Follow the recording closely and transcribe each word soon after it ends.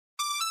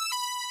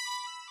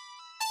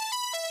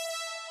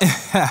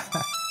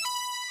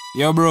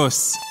Yo,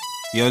 Bruce.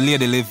 Yo,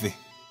 Lady Livi.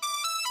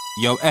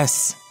 Yo,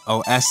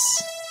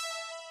 SOS.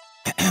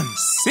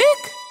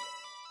 Sick.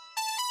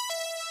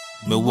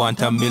 Me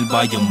want a meal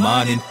by your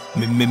morning.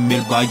 Me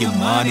meal by your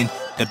morning.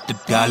 The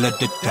dollar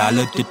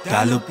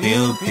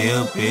bill.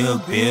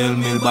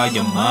 Meal by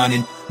your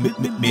morning.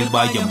 Meal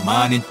by your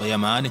morning. For your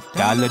morning.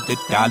 Dollar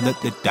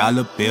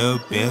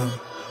bill.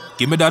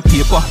 Give me that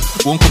paper,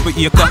 1 cup of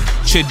acre.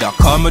 Cheddar,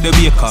 call me the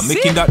baker.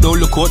 Making that dough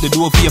look out the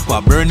door vapor.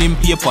 Burning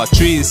paper,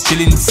 trees,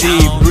 chilling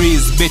sea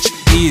breeze. Bitch,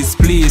 ease,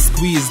 please,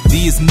 squeeze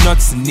these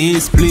nuts,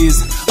 knees, please.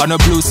 On a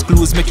blues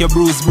clues, make your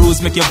bruise,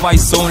 make your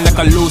voice sound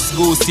like a loose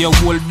goose. You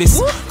hold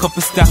this,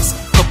 couple stacks,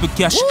 couple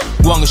cash.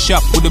 Go on a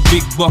shop with a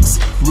big box.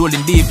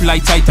 Rolling deep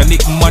like Titanic,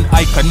 man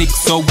iconic,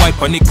 so wipe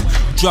panic.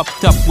 Drop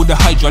top with the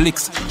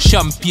hydraulics.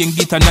 Champagne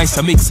get a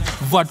nicer mix.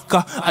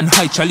 Vodka and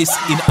high chalice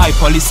in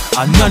Hyperlis.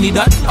 And none of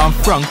that, I'm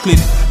Franklin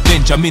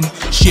Benjamin.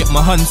 Shake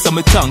my hands so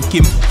me thank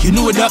him. You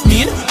know what that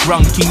mean?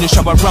 Ranking, the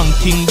shabba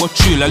ranking, but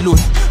chill alone.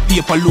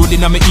 Paper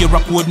loading on my ear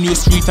code, new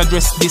street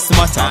address this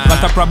matter.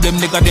 Got a problem,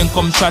 nigga, then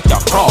come chat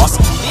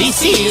across. This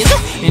is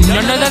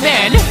none other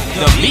than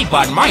the big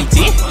bad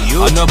mighty.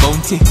 You on a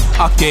bounty,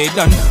 a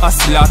Kdon, a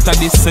slaughter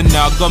this and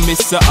I go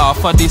miss a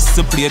half of this.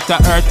 Plate a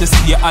earth to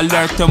stay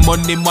alert, to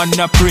money man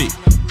a pray.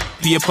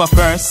 Paper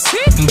first,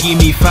 give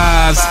me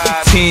 5s,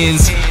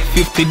 10s,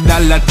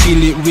 $50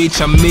 till it reach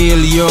a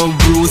million.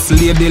 Bruce,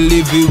 Lady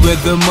Livi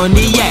with the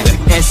money, yeah.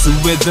 S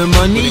with the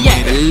money,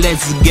 yeah.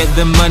 Let's get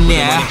the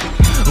money,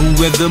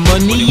 with the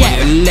money, yeah.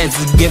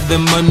 Let's get the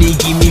money.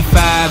 Give me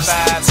 5s,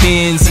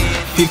 10s,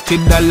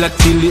 $50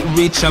 till it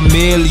reach a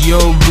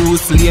million.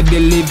 Bruce, Lady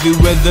Livi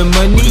with the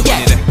money,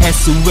 yeah.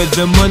 S with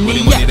the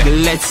money, yeah.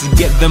 Let's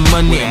get the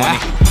money,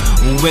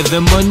 with the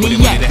money,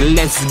 yeah.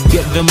 Let's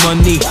get the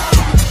money.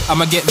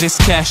 I'ma get this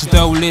cash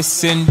though,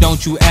 listen,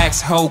 don't you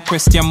ask ho.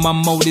 Christian, my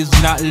motive's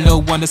not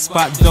low on the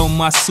spot though.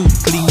 My suit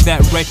clean,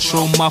 that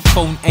retro. My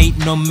phone ain't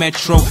no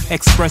Metro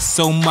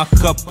Expresso. My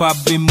cup,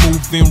 I've been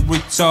moving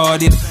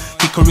retarded.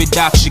 Hickory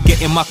dock, she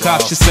getting my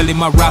cock. She selling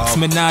my rocks,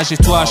 menage a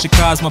trois. She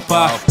calls my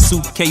pa.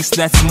 Suitcase,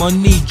 that's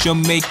money.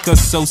 Jamaica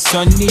so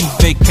sunny.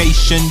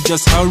 Vacation,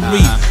 just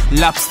hurry.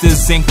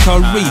 Lobsters and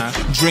curry.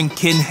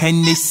 Drinking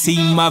Hennessy,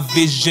 my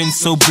vision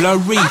so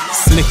blurry.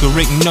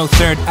 Slickerick, no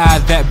third eye,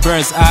 that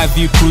bird's eye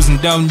view. Cruising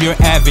down your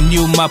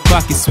avenue, my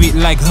pocket sweet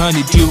like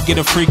honeydew. Get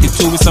a freaky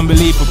too, it's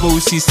unbelievable.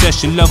 She says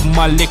she love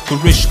my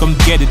licorice. Come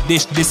get a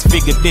dish,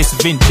 disfigure this,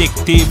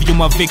 vindictive. You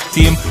my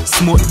victim,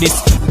 smooth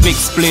this, big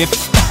split.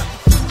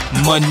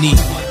 Money,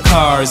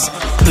 cars,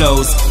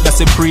 clothes, that's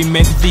a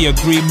pre-meant the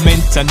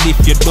agreement. And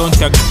if you don't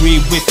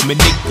agree with me,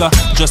 nigga,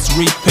 just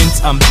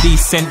repent. I'm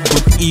decent,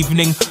 good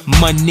evening,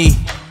 money.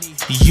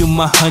 You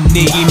my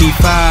honey, give me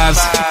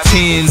 5s,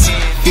 10s,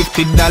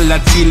 $50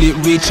 till it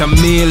reach a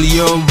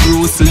million.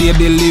 Bruce,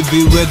 Lady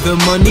Livi with the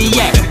money,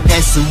 yeah.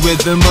 S with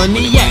the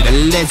money, yeah.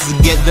 Let's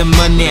get the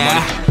money,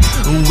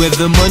 with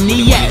the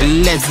money, yeah.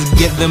 Let's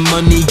get the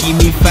money. Give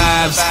me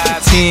 5s,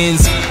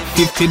 10s,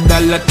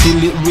 $50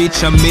 till it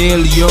reach a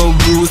million.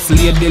 Bruce,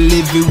 Lady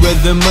Livi with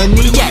the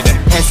money, yeah.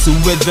 S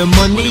with the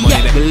money,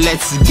 yeah.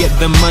 Let's get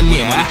the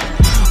money,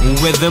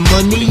 with the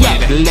money, yeah.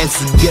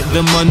 Let's get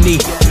the money.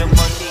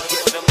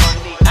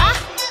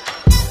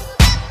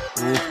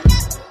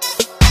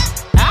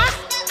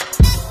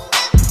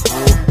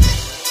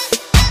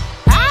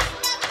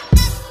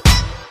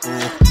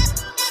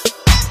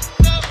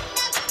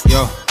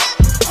 Yo,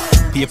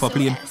 paper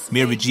plane,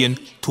 Mary Jane,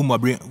 to my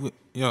brain.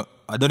 Yo,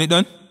 I done it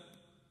done?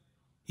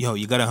 Yo,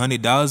 you got $100,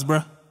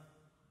 bruh?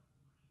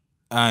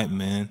 Alright,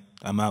 man,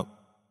 I'm out.